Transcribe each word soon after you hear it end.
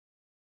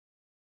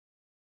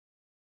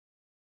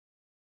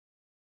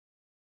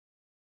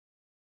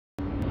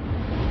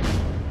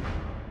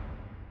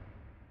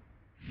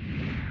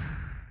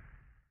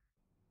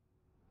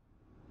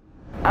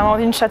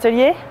Amandine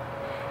Chatelier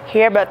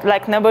here, but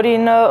like nobody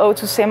know how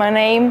to say my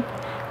name.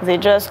 They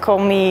just call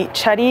me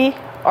Chatty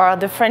or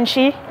the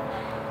Frenchie,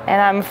 and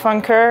I'm a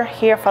flanker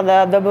here for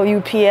the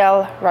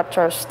WPL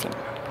Raptors team.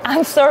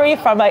 I'm sorry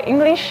for my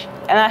English,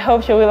 and I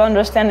hope you will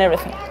understand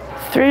everything.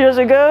 3 years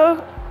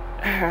ago,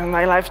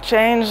 my life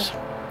changed.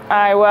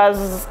 I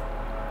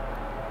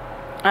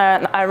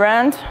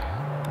ran,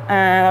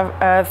 and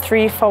a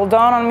tree fell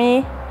down on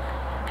me,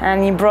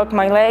 and he broke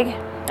my leg.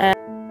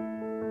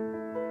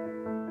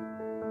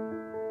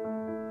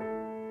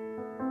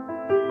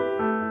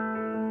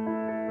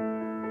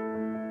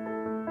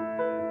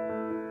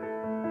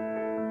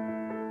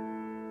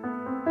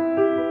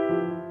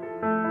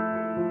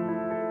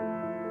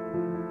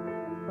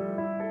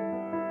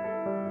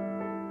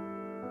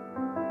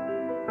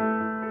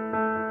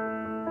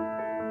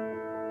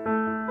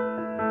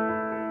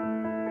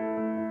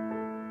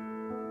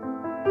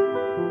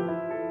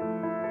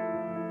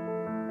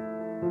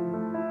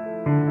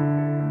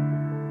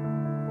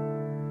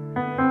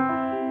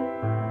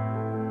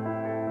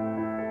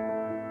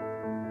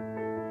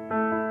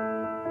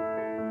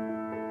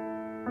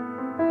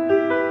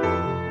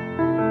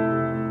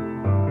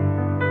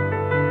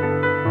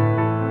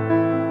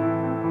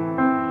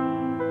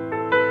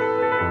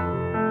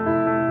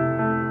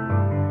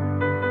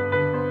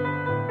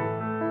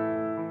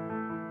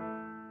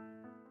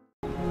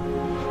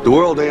 The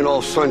world ain't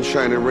all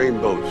sunshine and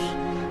rainbows.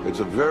 It's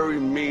a very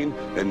mean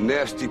and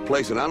nasty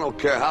place, and I don't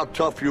care how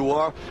tough you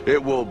are,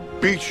 it will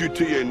beat you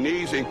to your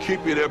knees and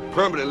keep you there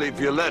permanently if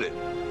you let it.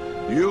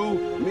 You,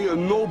 me, or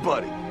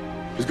nobody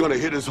is gonna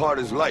hit as hard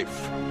as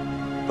life.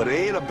 But it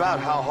ain't about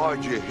how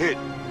hard you hit.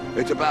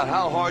 It's about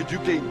how hard you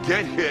can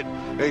get hit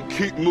and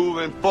keep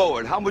moving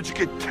forward. How much you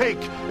can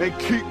take and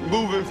keep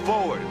moving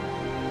forward.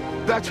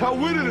 That's how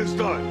winning is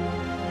done.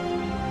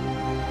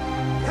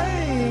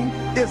 Pain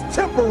is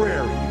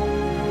temporary.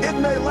 It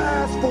may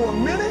last for a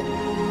minute,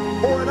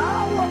 or an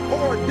hour,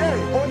 or a day,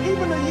 or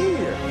even a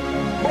year,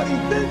 but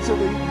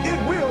eventually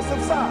it will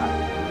subside,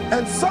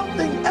 and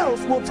something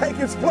else will take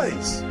its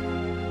place.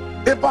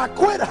 If I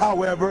quit,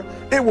 however,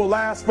 it will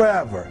last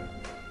forever.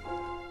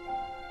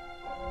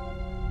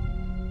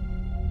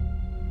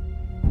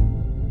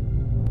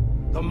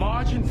 The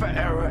margin for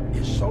error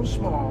is so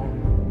small.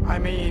 I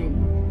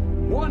mean,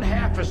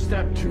 1/2 a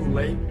step too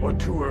late or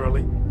too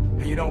early,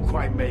 and you don't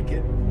quite make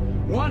it.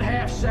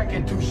 1/2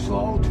 second too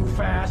slow, too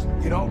fast,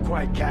 you don't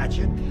quite catch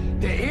it.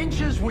 The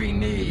inches we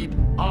need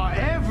are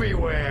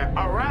everywhere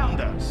around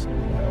us.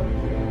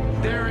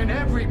 They're in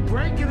every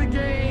break of the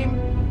game,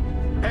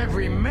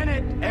 every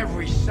minute,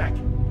 every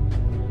second.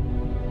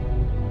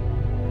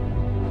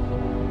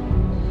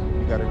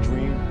 You got a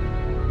dream,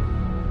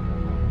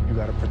 you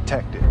got to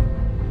protect it.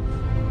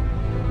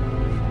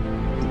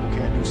 People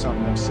can't do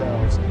something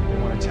themselves, they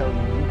want to tell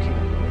you you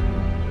can't do it.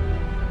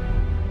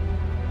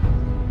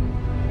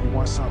 You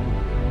want something,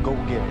 go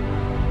get it.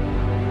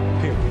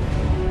 Period.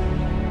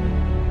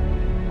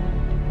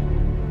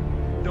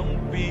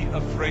 Don't be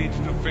afraid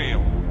to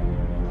fail.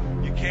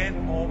 You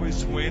can't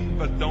always win,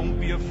 but don't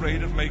be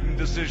afraid of making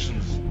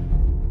decisions.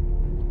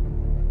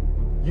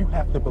 You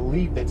have to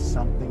believe that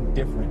something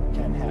different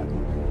can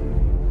happen.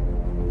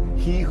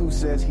 He who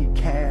says he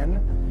can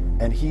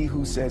and he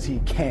who says he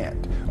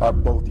can't are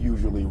both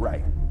usually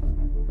right.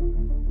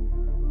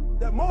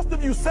 That most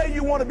of you say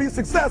you want to be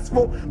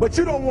successful, but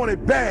you don't want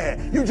it bad.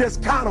 You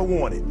just kind of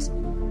want it.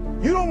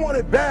 You don't want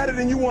it badder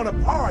than you want to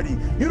party.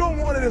 You don't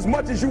want it as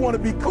much as you want to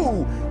be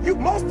cool.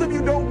 Most of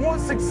you don't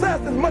want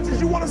success as much as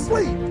you want to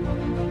sleep.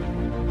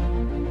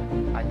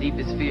 Our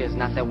deepest fear is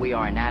not that we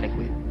are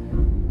inadequate.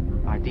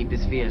 Our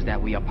deepest fear is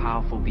that we are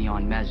powerful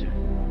beyond measure.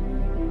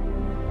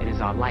 It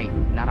is our light,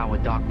 not our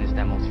darkness,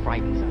 that most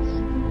frightens us.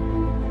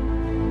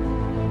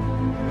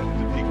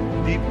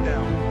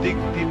 Dig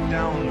deep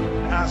down,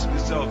 and ask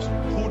yourselves,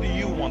 who do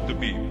you want to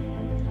be?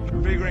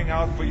 Figuring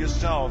out for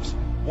yourselves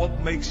what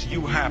makes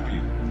you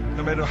happy,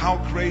 no matter how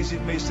crazy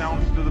it may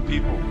sound to the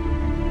people.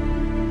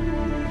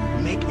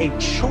 Make a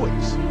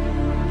choice,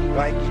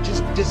 right? You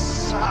just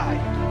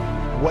decide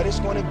what it's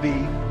going to be,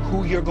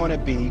 who you're going to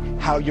be,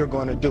 how you're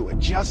going to do it.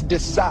 Just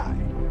decide.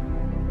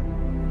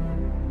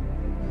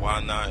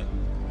 Why not?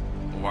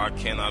 Why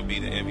can't I be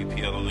the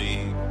MVP of the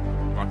league?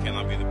 Why can't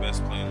I be the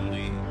best player in the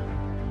league?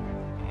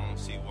 I don't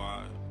see why.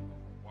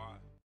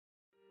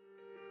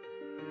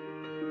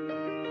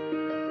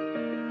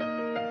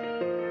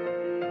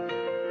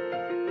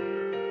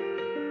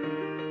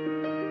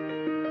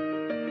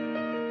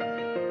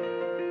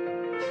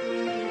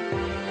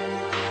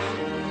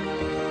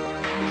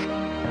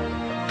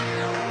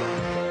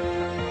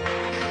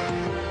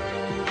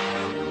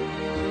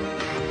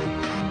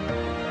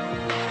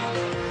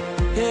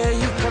 Yeah,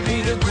 you can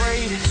be the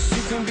greatest,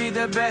 you can be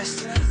the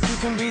best. You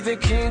can be the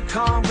King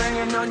Kong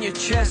banging on your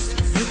chest.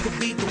 You can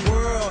beat the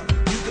world,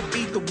 you can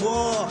beat the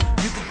war.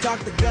 You can talk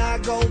to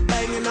God, go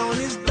banging on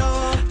his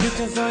door. You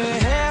can throw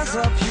your hands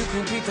up, you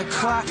can beat the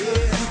clock. Yeah.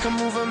 You can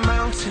move a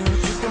mountain,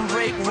 you can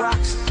break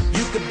rocks.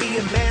 You can be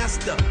a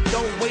master,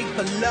 don't wait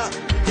for luck.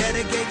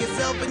 Dedicate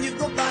yourself and you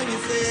go find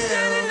yourself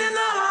Standing in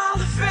the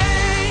Hall of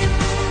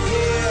Fame.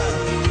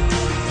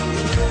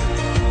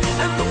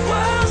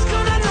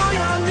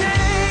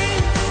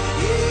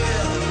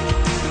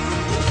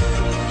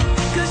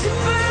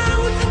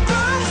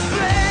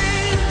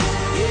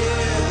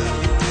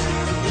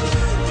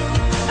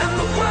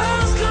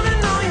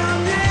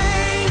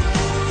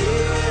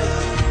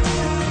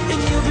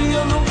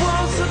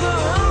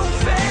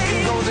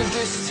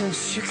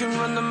 distance, you can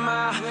run the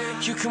mile.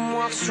 You can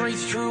walk straight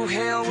through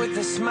hell with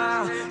a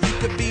smile. You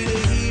could be the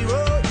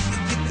hero, you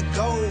could get the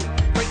gold.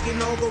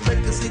 Breaking all the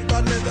records they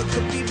thought never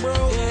could be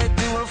broke. Yeah,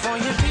 do it for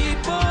your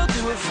people,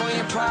 do it for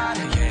your pride.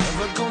 Are you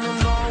ever gonna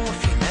know if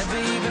you never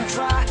even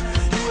try?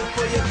 Do it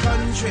for your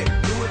country,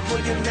 do it for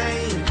your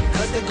name.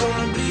 Cause there's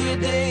gonna be a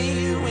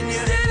day when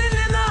you're standing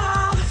in the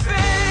Hall of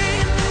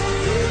Fame.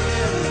 Yeah.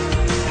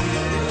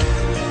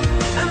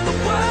 And the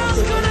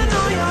world's gonna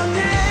know your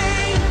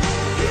name.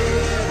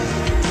 Yeah.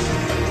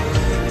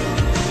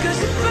 Cause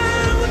you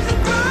burn with the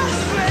cross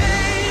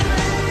flame.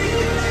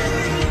 Yeah.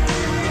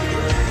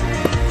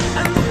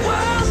 And the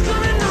world's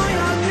gonna know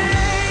your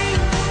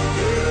name.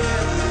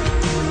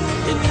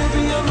 Yeah. And you'll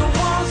be on the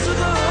walls of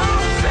the Hall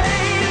of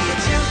Fame. Be a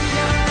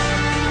champion.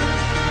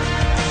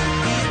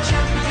 Be a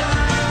champion.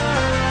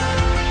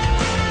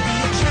 Be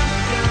a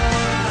champion.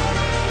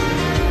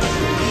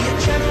 Be a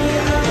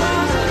champion. On the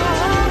walls of the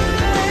Hall of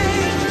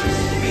Fame.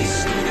 Be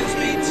students,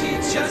 be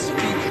teachers,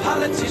 be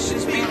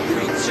politicians, be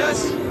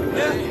preachers.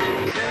 Yeah.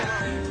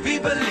 Be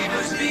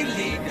believers, be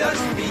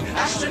leaders, be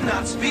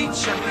astronauts, be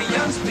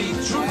champions, be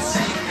truth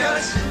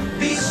seekers.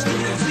 Be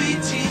students, be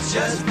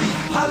teachers, be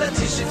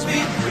politicians, be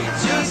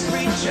preachers,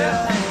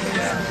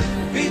 yeah.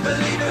 Be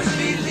believers,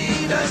 be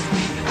leaders,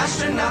 be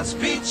astronauts,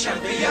 be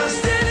champions.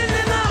 Standing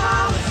in the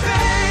Hall of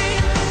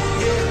Fame.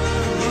 Yeah,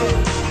 yeah,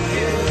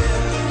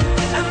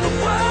 yeah. And the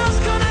world's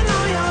gonna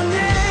know your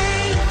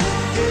name.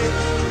 Yeah,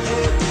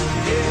 yeah,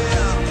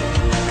 yeah.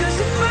 Cause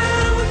you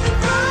burn with the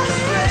cross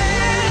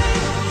flame.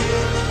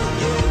 Yeah,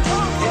 yeah,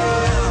 yeah.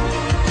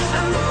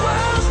 And the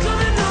world's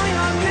gonna know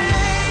your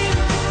name.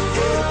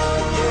 Yeah,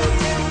 yeah,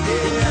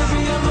 yeah. And you'll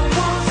be on the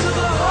walls of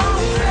the Hall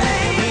of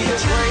Fame. Be the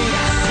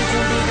greatest, you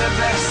can be the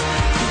best.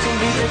 You can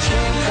be the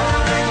King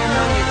Kong hanging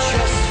on your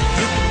chest.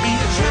 You can be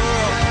the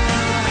general,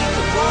 you can beat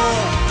the war.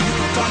 You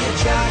can talk your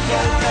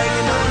giant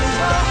banging on the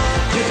wall.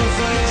 You can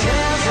throw your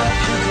hands up,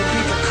 you can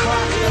beat the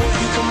clock.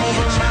 You can move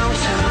a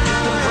mountain, you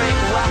can break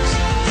rocks.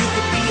 You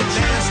can be a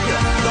master,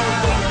 don't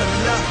wait for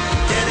luck.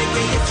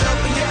 Dedicate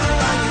yourself and you can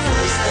find your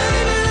first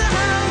Standing in the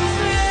Hall of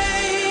Fame.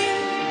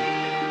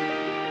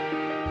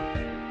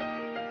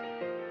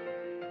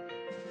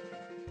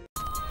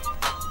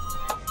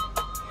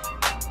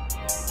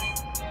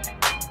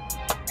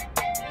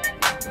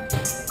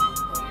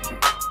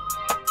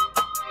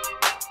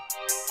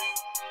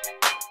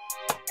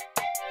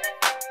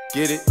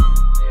 Get it?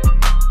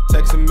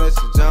 Text a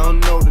message, I don't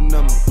know the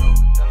number.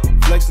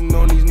 Flexing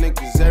on these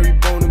niggas, every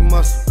bone and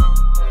muscle.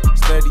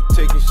 Steady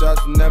taking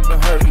shots, never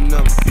hurting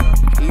them.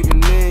 Even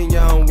then,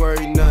 y'all don't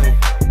worry nothing.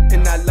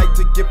 And I like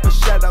to give a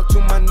shout out to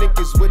my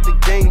niggas with the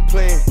game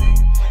plan.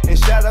 And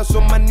shout outs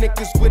on my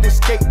niggas with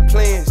escape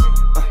plans.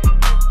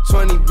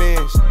 20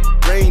 bands,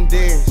 rain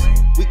dance.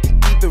 We can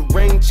either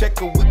rain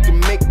check or we can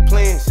make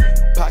plans.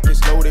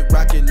 Pockets loaded,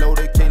 rocket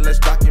loaded, can't let's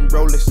rock and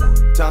roll this.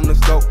 Time to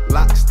go,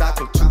 lock, stock,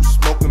 and two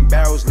smoking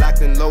barrels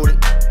locked and loaded.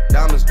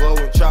 Diamonds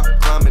glowing, chop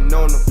climbing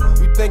on them.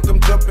 You think I'm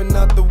jumping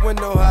out the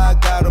window, how I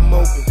got them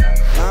open.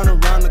 Line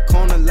around the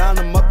corner, line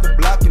them up the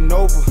block and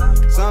over.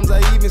 Sometimes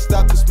I even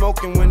stop the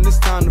smoking when it's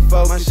time to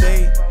focus. My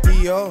shade,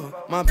 Dior,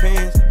 my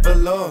pants,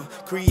 velour.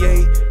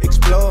 Create,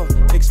 explore,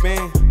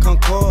 expand,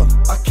 concord.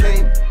 I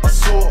came, I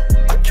saw,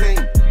 I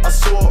came, I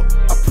saw.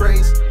 I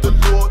praise the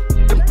Lord,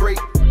 then break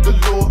the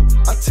law.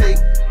 I take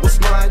what's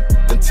mine,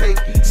 then take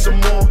some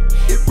more.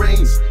 It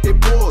rains, it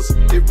pours,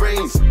 it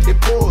rains, it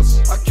pours.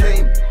 I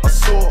came, I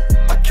saw,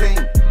 I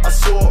came, I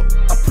saw.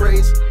 I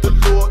praise the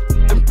Lord,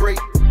 then break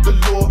the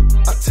law.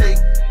 I take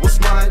what's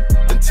mine,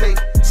 then take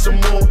some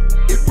more.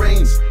 It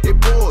rains, it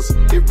pours,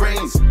 it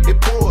rains,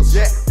 it pours.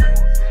 Yeah,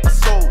 I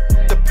sold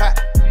the pack,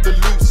 the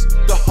loose,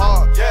 the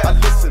hard. Yeah. I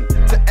listen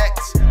to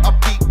X, I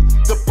beat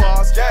the bar.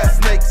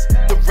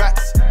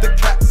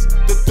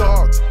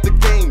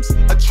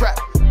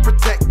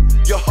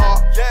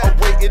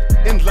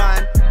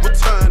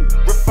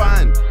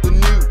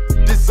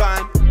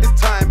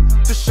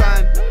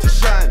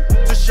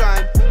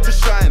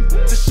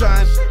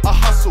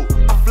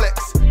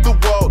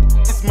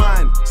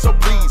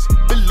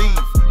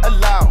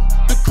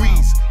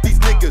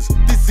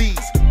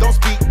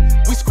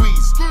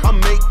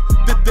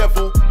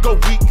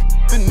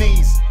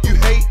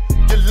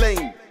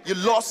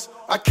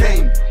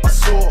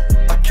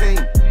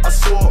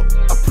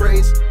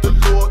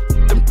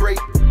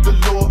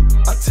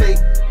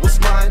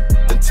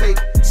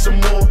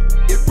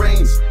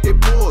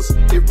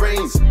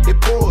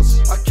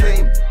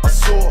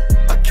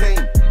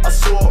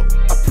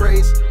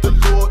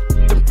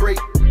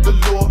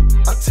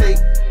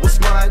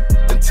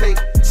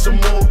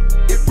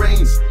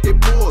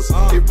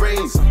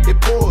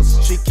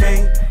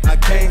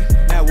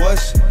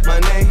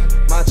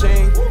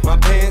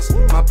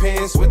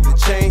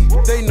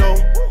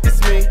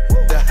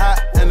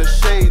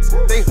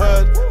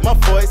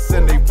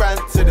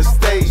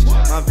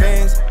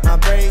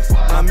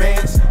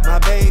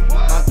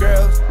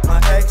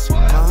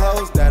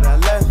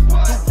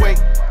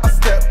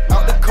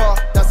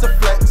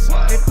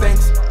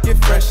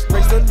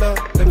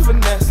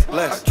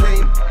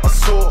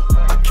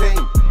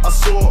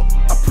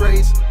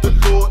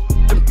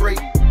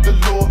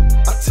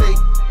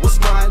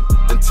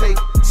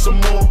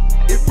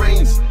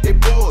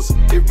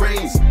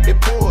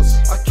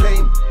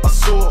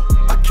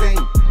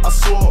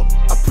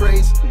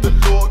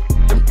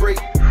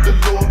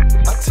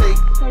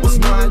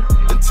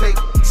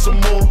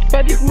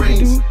 it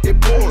rains,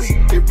 it pours,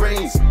 it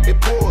rains,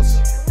 it pours.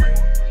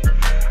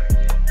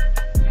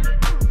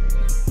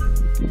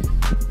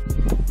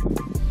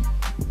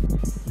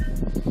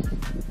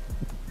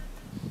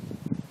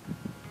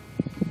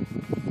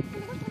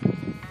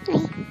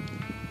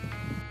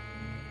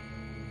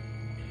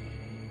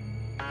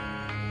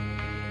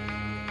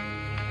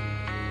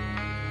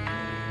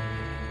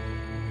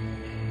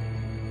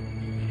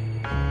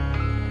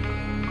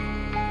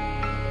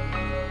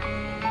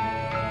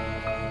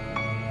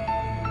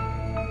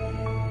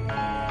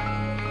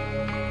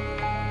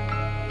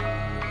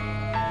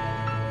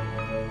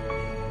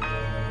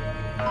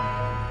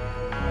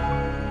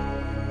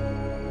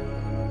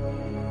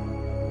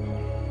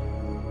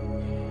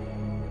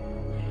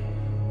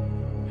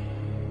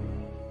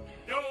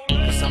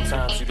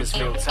 Sometimes you just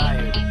feel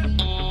tired,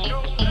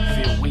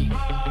 feel weak.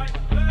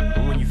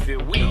 And when you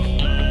feel weak,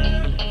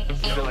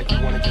 you feel like you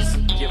want to just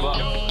give up.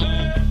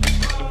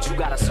 But you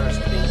gotta search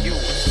within you.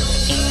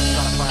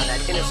 Try to find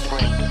that inner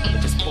strength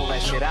and just pull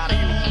that shit out of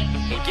you.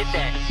 And get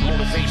that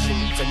motivation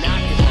to not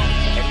give up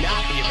and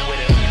not be a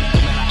quitter. No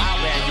matter how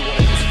bad you want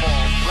to just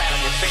fall flat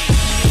on your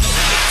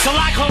face. Till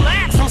I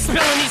collapse, I'm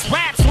spilling these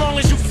raps. Long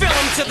as you feel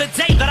them to the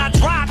day that I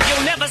drop,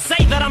 you'll never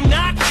say that I'm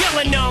not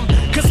killing them.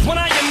 Cause when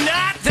I am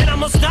not, then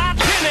I'ma stop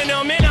pinning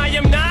them. And I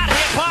am not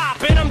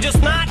hip-hop, and I'm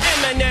just not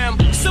Eminem.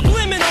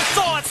 Subliminal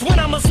thoughts when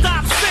I'ma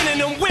stop sending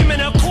them.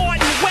 Women are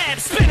caught in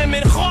webs, spin them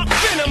in hawk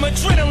venom.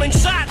 Adrenaline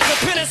shots, the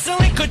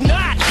penicillin could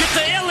not get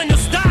the illin to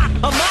stop.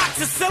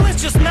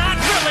 Amoxicillin's just not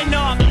real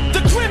enough.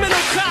 The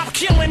criminal cop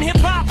killing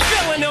hip-hop,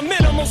 filling a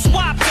minimal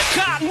swap to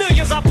cop.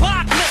 Millions of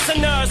pop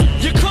listeners,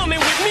 you're coming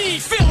with me,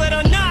 feel it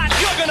or not.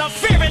 You're gonna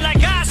fear it like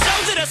I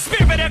showed you. The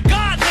spirit of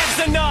God lives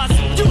in us.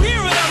 You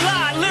hear it a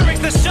lot, lyrics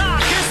the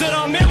shock. Is it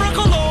a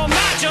miracle or am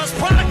I just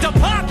product of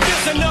pop?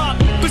 Listen up,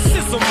 but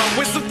sizzle my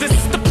whistle, this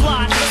is the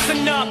plot.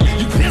 Listen up,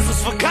 you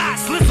pizzles for God,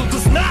 Slizzle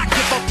does not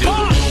give a fuck. Till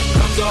the roof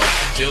comes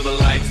off, till the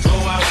lights go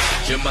out,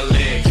 till my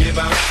leg give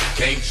out,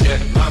 can't shut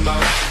my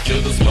mouth,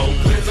 till the smoke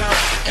clears out,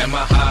 and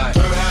my high,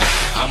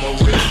 I'ma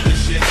rip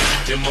this shit,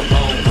 till my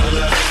bone pull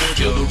up,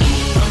 till the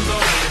roof comes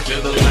off,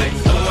 till the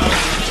lights go out,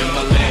 till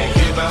my leg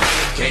give out,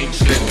 can't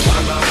shut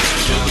my mouth,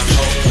 till the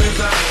smoke clears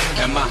out,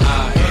 and my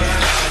high,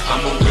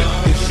 I'ma rip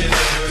this shit,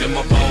 till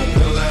my bone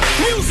pull up.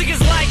 Music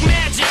is like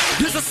magic.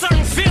 There's a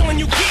certain feeling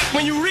you get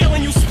when you reel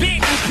and you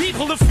spit, and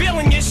people are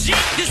feeling your shit.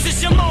 This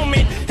is your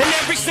moment, and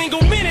every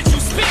single minute you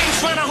spend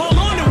trying to hold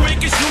on to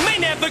it, cause you may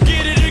never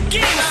get it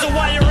again. So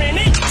while you're in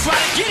it, try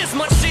to get as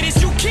much shit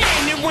as you can.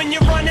 And when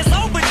your run is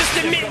over, just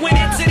admit when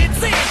it's in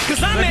its end.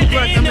 Cause I'm at the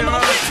end of my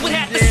list with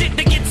half the shit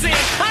that gets in.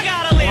 I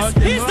got a list,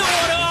 here's the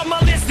order of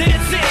my list that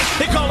it's in.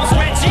 It goes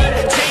Reggie,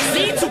 Jay-Z,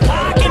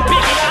 Tupac, and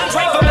Biggie.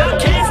 Andre from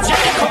Outkast,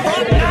 Jay,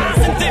 Corrupt,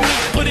 Nas, and Demi.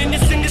 But in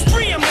this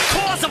industry, I'm the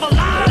cause of a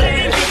lot of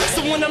envy.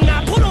 So when I'm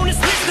not put on this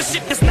list, the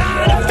shit that's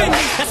not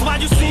offending. That's why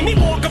you see me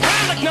walk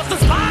around like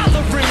nothing's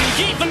bothering me.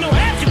 Even though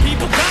half your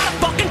people got a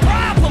fucking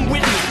problem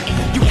with me.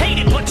 You hate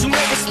it, but you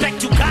know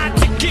respect you got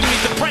to give me.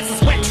 The press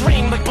is wet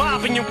dream like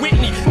Bob and your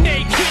Whitney.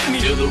 Nay, hit me.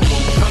 Till the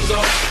roof comes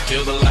off,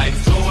 till the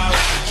lights go out,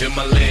 till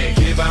my leg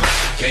give out,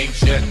 can't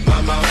shut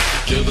my mouth,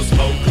 till the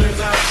smoke clears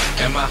out,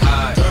 and my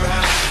high,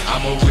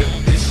 I'ma rip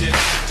this shit,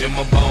 till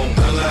my bone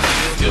pull out,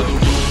 till the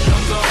roof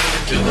comes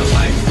off, till the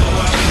lights go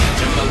out,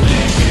 till my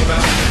leg give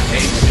out,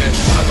 can't shut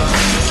my mouth,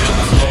 till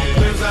the smoke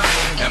clears out,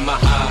 and my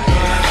high,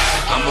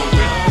 I'ma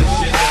rip this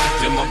shit,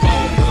 till my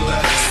bone pull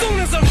out. Soon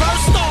as a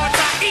verse starts,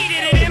 I eat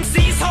it at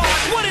MC's heart.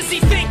 What is he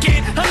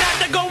thinking? I'm not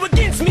to go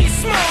against me,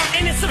 smart,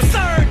 and it's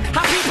absurd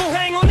how people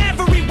hang on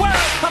every word.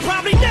 I'll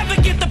probably never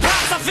get the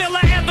props I feel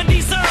I ever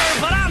deserve,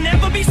 but I'll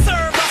never be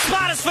served. My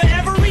spot is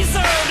forever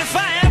reserved. If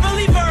I ever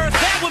leave Earth,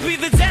 that would be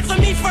the death of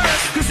me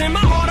first. Cause in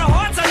my heart of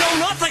hearts, I know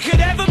nothing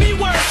could ever be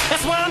worse.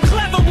 That's why I'm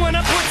clever when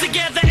I put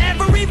together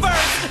every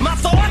verse. My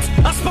thoughts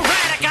are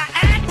sporadic. I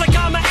act like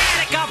I'm an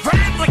addict. I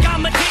rap like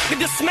I'm addicted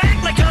to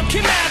smack like I'm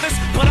Kim Mathers.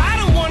 But I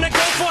don't wanna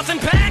go forth and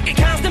back in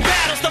constant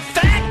battles. The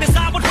fact is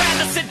I would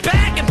rather sit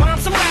back and bomb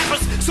some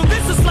rappers. So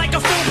this is like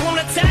a full-blown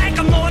attack.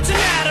 I'm launching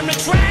at him. The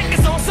track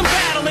is on some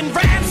battle and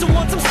raps who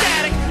want some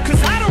static.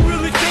 Cause I don't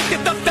really think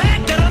that the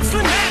fact that I'm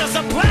slim matters.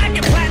 A black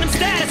and platinum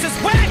status is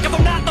whack if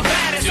I'm not the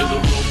baddest. Till the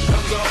roof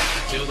comes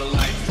off, till the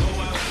lights go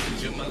out.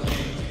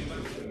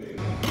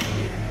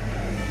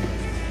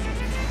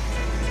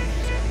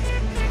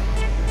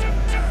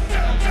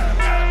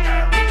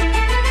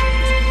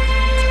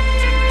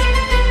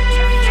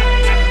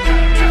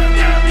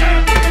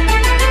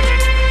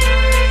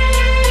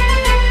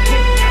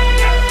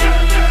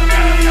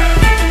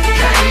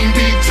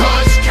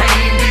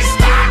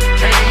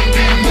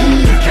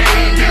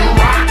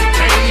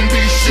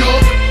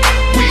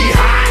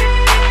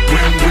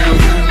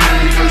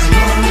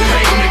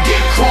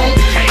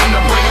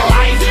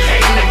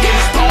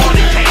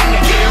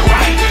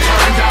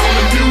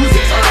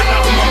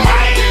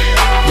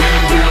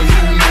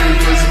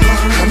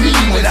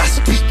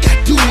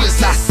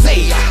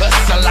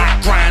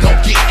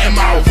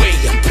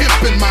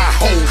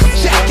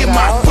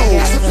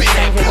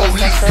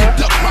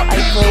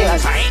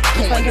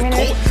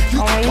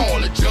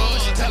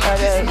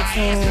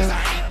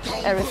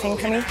 everything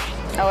to me.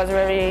 I was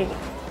very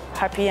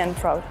happy and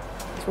proud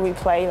to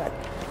replay like,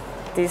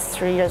 these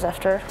 3 years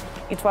after.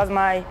 It was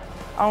my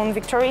own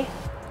victory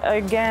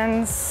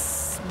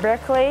against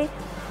Berkeley.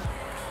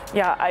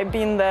 Yeah, I've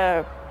been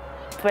the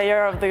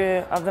player of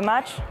the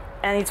match,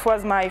 and it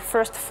was my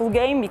first full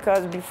game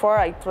because before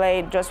I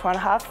played just one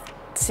half.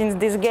 Since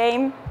this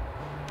game,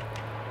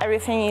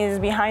 everything is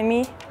behind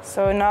me,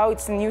 so now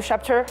it's a new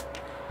chapter,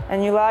 a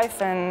new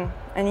life, and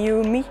a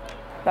new me.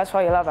 That's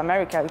why I love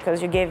America,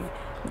 because you give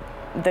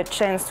the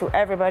chance to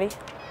everybody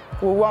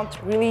who want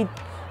really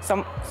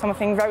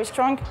something very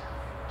strong.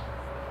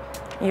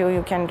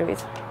 You can do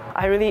it.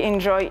 I really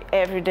enjoy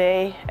every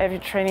day, every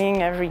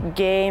training, every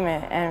game,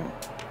 and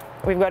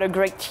we've got a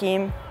great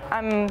team.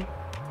 I'm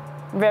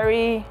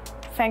very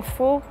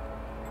thankful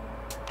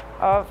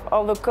of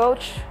all the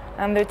coach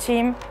and the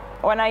team.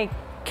 When I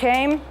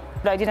came,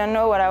 I didn't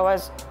know what I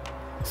was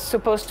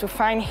supposed to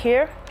find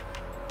here,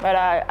 but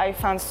I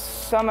found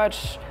so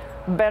much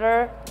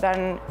better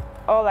than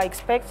all I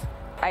expect.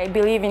 I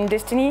believe in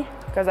destiny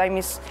because I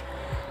miss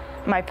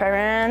my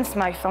parents,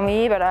 my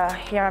family, but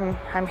here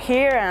I'm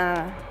here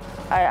and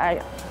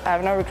I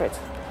have no regrets.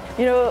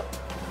 You know,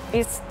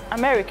 it's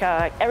America,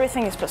 like,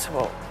 everything is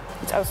possible.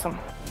 It's awesome.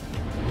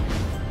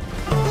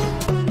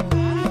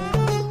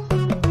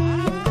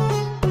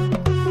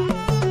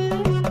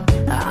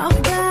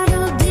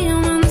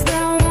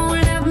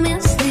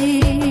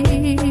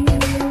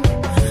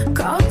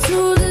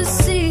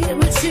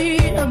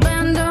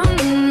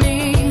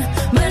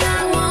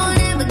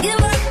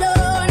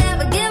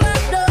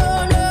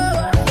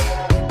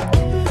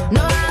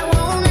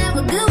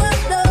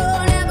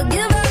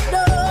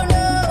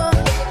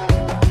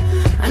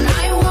 And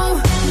I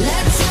won't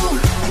let you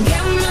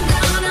get me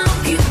down. I'll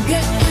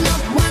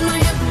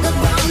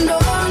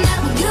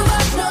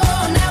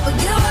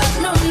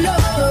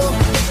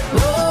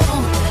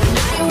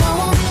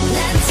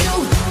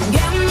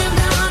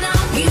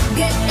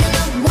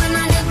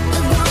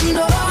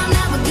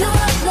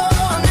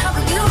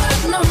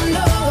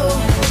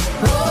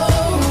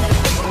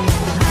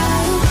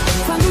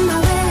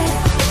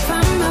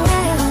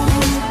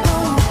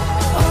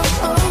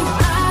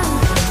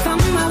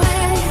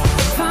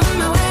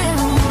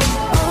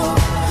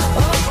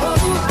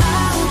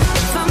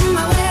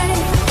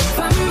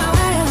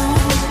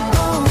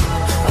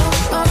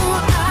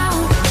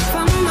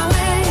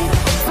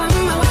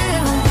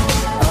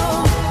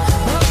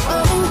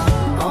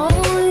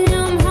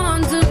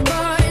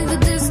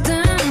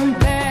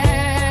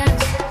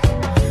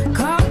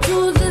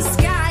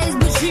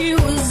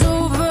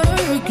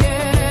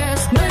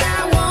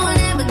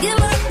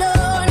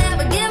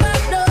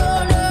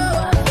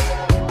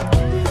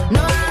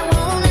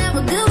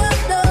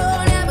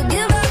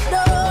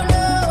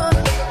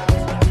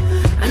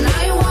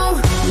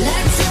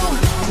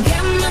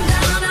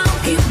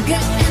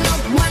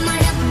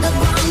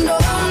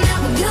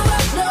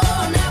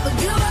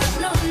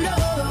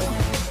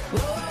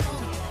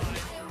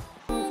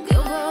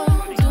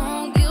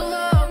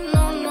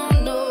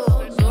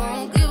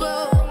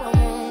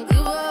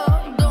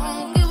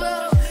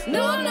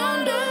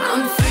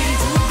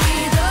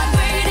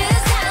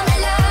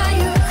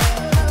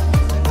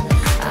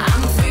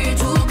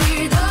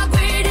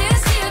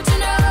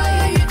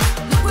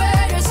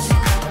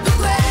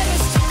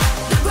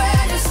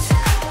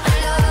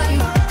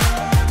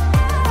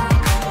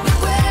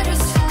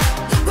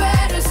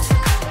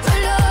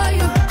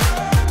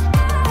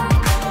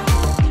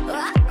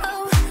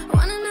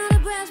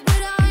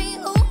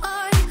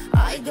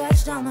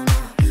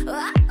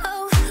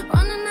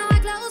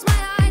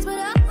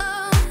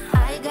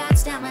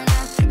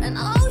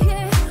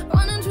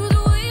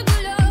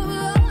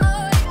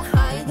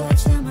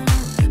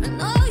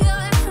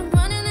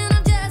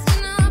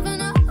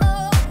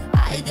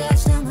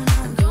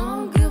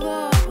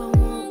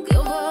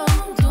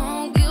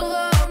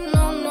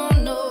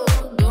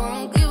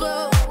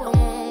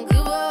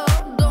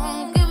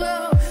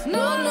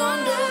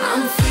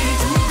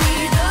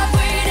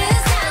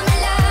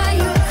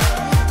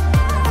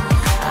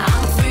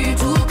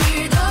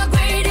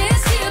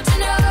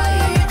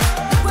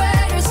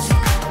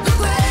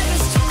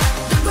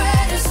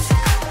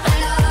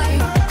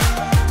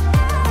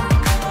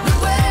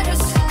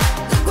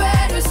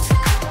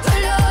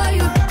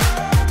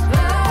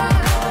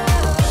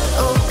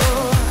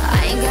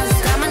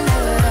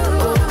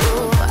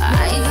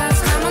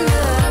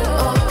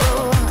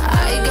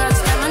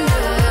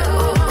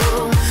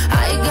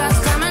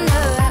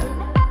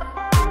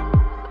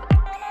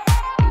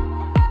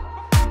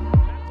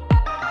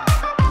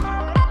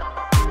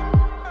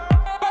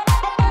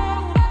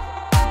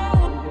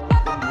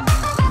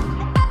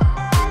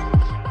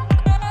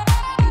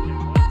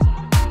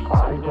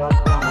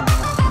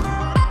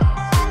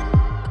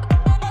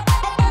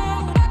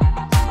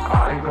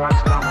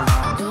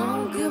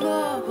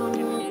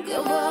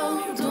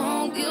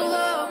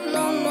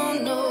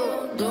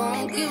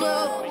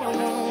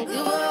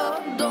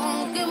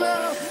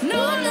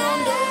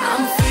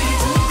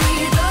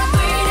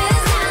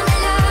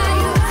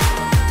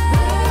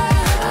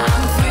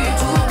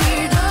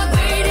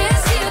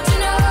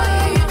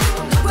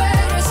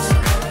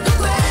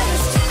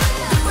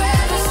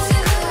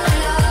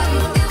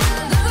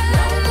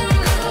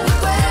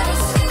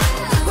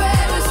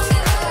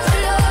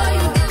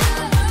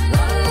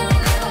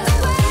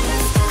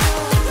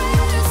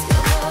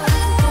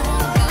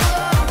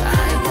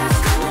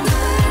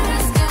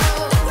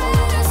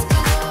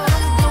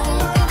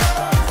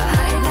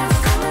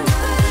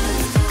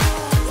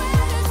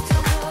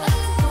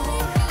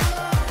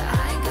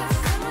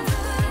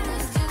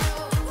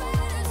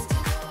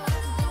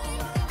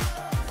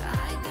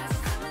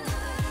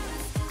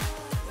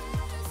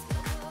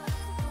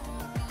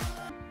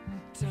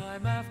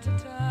time after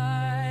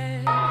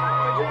time.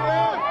 I've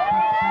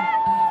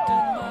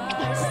done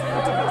my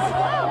sentence,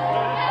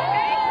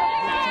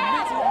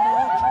 committed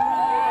no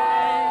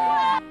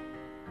crime,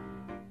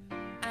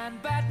 and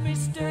bad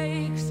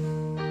mistakes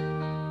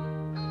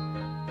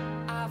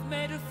I've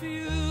made a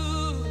few.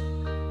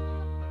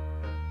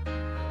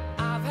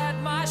 I've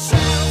had my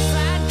shells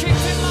and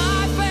kicked in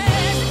my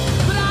face,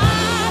 but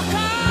I've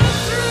come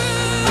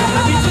through. I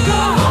need to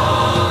go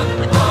on,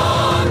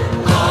 on,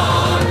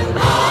 on,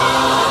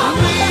 on.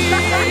 We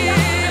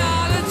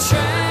are the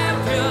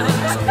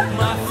champions,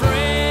 my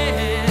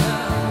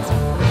friends,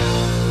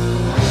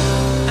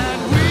 and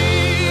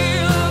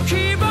we'll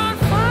keep on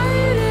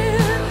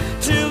fighting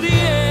till the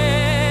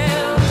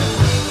end.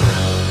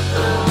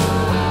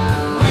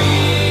 We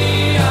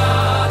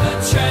are the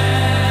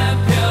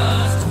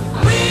champions.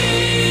 We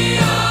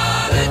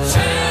are the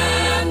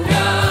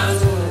champions.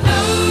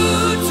 No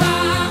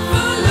time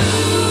for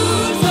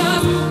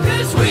losers,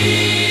 'cause we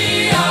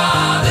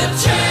are the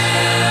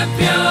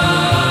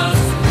champions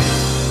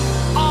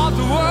of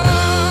the world.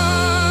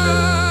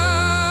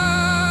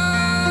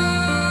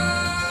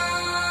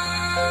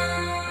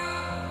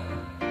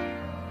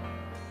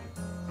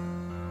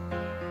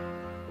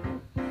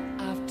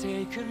 I've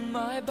taken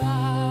my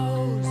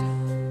bows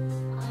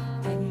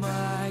and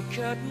my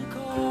curtain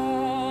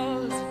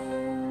calls.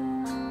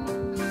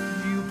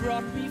 You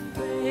brought me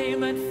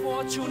fame and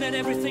fortune and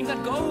everything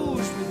that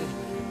goes with it.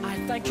 I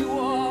thank you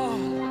all,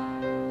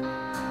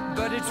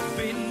 but it's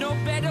been no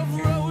better